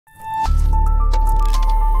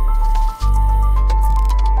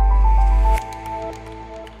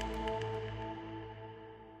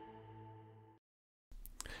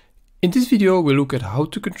In this video, we'll look at how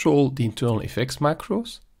to control the internal effects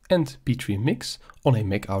macros and P3 mix on a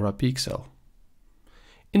MAC Aura PXL.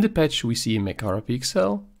 In the patch, we see a MAC Aura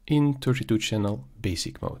PXL in 32-channel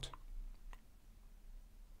basic mode.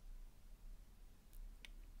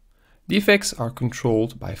 The effects are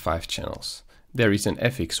controlled by 5 channels. There is an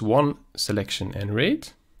FX1 selection and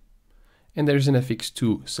rate, and there is an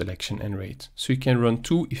FX2 selection and rate, so you can run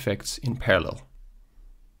 2 effects in parallel.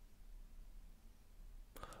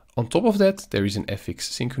 On top of that, there is an FX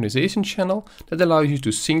synchronization channel that allows you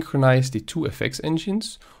to synchronize the 2 FX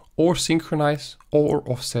engines or synchronize or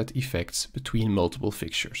offset effects between multiple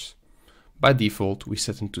fixtures. By default, we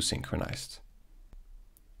set them to synchronized.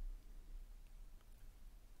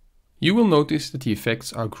 You will notice that the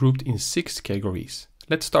effects are grouped in 6 categories.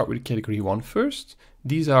 Let's start with category 1 first.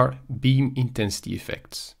 These are beam intensity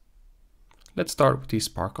effects. Let's start with these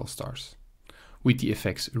sparkle stars. With the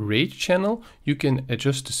effects rate channel, you can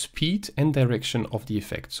adjust the speed and direction of the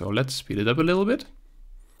effect. So let's speed it up a little bit.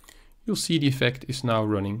 You'll see the effect is now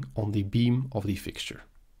running on the beam of the fixture.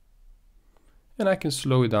 And I can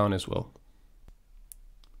slow it down as well.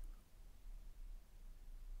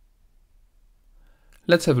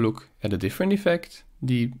 Let's have a look at a different effect,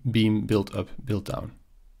 the beam build up, build down.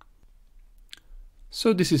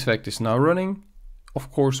 So this effect is now running,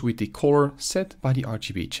 of course, with the color set by the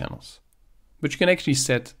RGB channels. But you can actually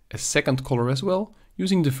set a second color as well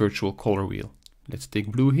using the virtual color wheel. Let's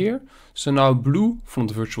take blue here. So now blue from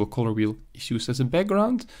the virtual color wheel is used as a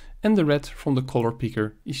background and the red from the color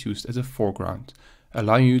picker is used as a foreground,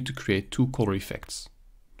 allowing you to create 2 color effects.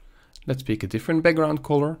 Let's pick a different background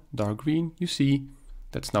color, dark green. You see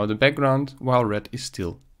that's now the background, while red is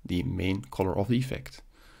still the main color of the effect.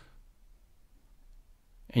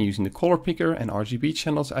 And using the color picker and RGB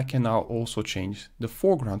channels, I can now also change the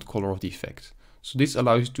foreground color of the effect. So this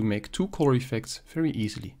allows you to make 2 color effects very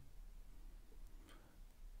easily.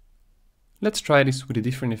 Let's try this with a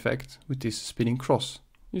different effect with this spinning cross.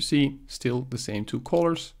 You see still the same 2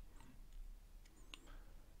 colors.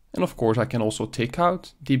 And of course I can also take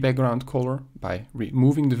out the background color by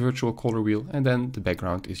removing the virtual color wheel, and then the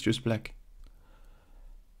background is just black.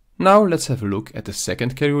 Now let's have a look at the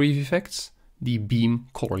second category of effects, the beam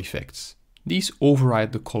color effects. These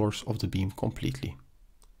override the colors of the beam completely.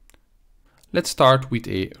 Let's start with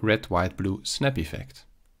a red, white, blue snap effect.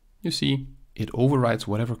 You see, it overrides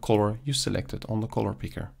whatever color you selected on the color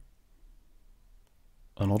picker.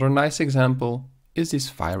 Another nice example is this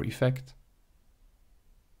fire effect.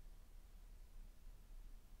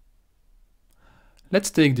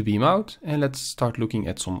 Let's take the beam out and let's start looking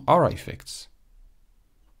at some aura effects.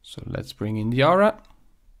 So let's bring in the aura.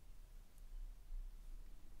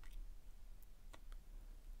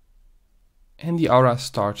 And the aura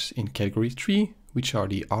starts in category 3, which are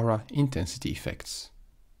the aura intensity effects.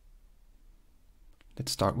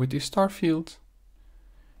 Let's start with this star field.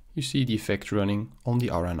 You see the effect running on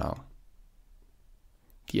the aura now.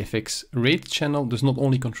 The FX rate channel does not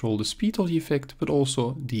only control the speed of the effect, but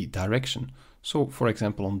also the direction. So for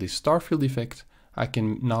example, on this star field effect, I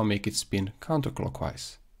can now make it spin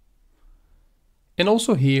counterclockwise. And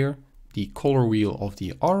also here, the color wheel of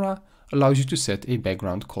the aura allows you to set a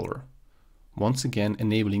background color. Once again,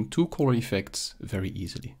 enabling 2 color effects very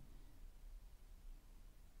easily.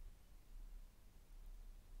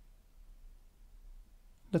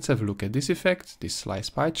 Let's have a look at this effect, this slice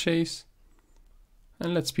pie chase.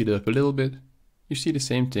 And let's speed it up a little bit. You see the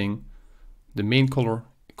same thing. The main color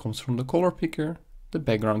comes from the color picker. The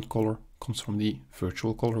background color comes from the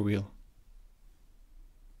virtual color wheel.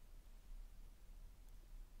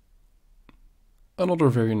 Another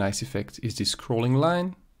very nice effect is this scrolling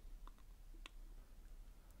line.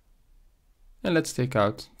 And let's take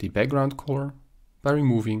out the background color by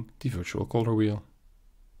removing the virtual color wheel.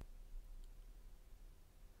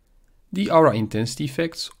 The aura intensity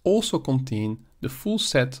effects also contain the full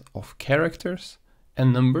set of characters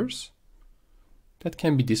and numbers that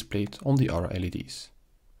can be displayed on the aura LEDs.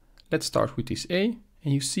 Let's start with this A,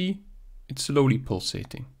 and you see it's slowly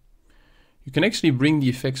pulsating. You can actually bring the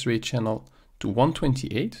effects rate channel to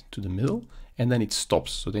 128 to the middle, and then it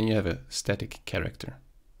stops, so then you have a static character.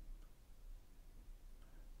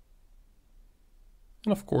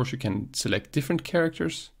 And of course you can select different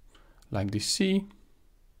characters like this C.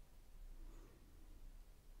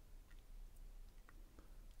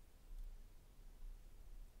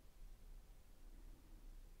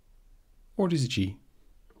 Or this G.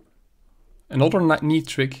 Another neat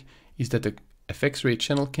trick is that the FX rate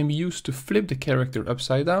channel can be used to flip the character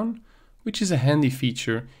upside down, which is a handy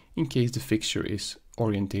feature in case the fixture is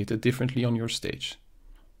orientated differently on your stage.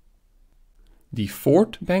 The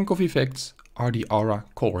fourth bank of effects are the Aura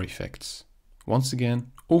color effects. Once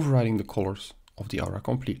again, overriding the colors of the Aura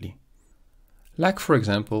completely. Like for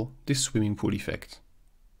example, this swimming pool effect.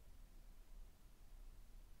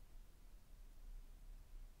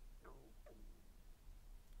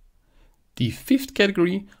 The fifth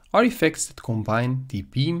category are effects that combine the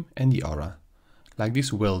beam and the Aura, like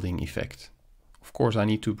this welding effect. Of course, I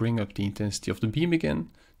need to bring up the intensity of the beam again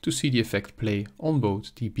to see the effect play on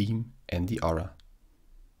both the beam and the Aura.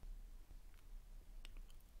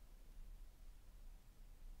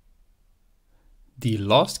 The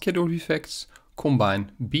last category of effects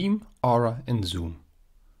combine beam, Aura and zoom.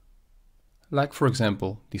 Like for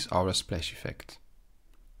example, this Aura splash effect.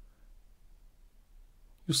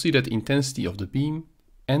 You'll see that the intensity of the beam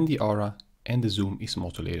and the Aura and the zoom is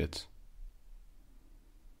modulated.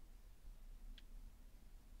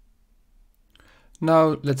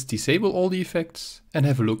 Now let's disable all the effects and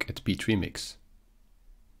have a look at P3 Mix.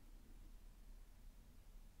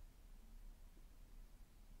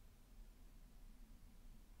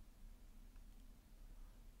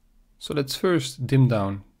 So let's first dim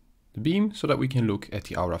down the beam so that we can look at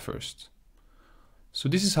the Aura first. So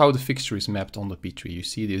this is how the fixture is mapped on the P3. You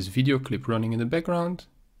see this video clip running in the background.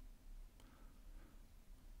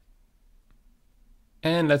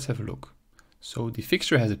 And let's have a look. So the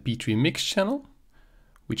fixture has a P3 mix channel,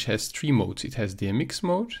 which has three modes. It has the mix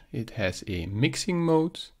mode, it has a mixing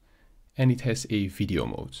mode, and it has a video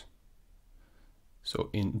mode. So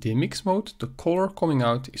in DMX mode, the color coming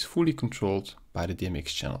out is fully controlled by the DMX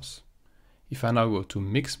channels. If I now go to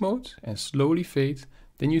mix mode and slowly fade,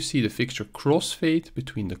 then you see the fixture crossfade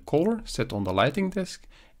between the color set on the lighting desk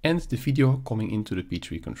and the video coming into the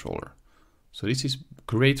P3 controller. So this is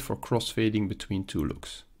great for crossfading between two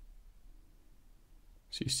looks.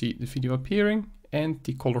 So you see the video appearing and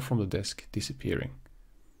the color from the desk disappearing.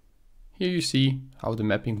 Here you see how the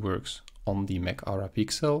mapping works on the MAC Aura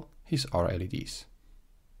PXL, his Aura LEDs.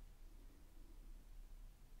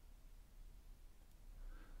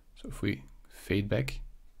 So if we fade back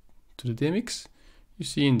to the DMX, you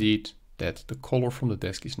see indeed that the color from the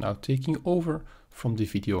desk is now taking over from the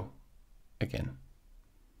video again.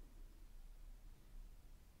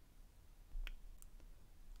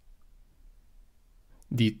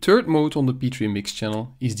 The third mode on the P3 Mix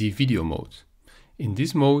channel is the video mode. In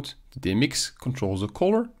this mode, the DMX controls the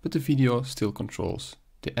color, but the video still controls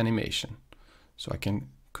the animation. So I can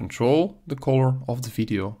control the color of the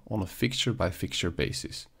video on a fixture by fixture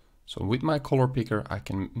basis. So with my color picker, I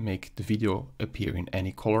can make the video appear in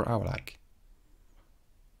any color I like.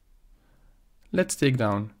 Let's take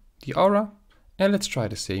down the Aura and let's try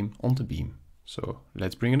the same on the beam. So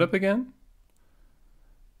let's bring it up again.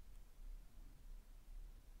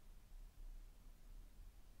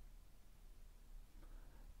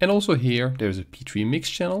 And also here, there's a P3 mix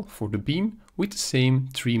channel for the beam with the same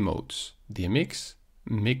three modes: DMX,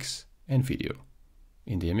 mix and video.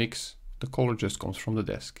 In DMX, the color just comes from the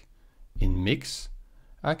desk. In mix,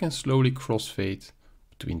 I can slowly crossfade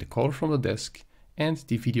between the color from the desk and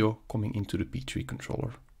the video coming into the P3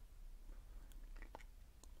 controller.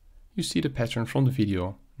 You see the pattern from the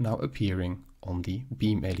video now appearing on the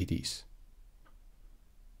beam LEDs.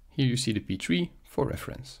 Here you see the P3 for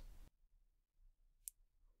reference.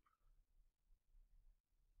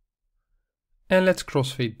 And let's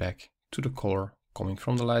crossfade back to the color coming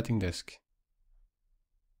from the lighting desk.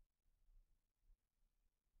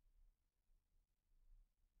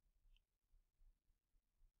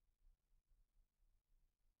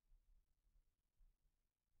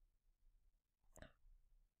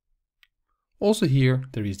 Also here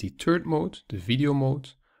there is the third mode, the video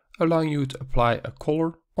mode, allowing you to apply a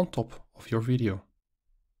color on top of your video.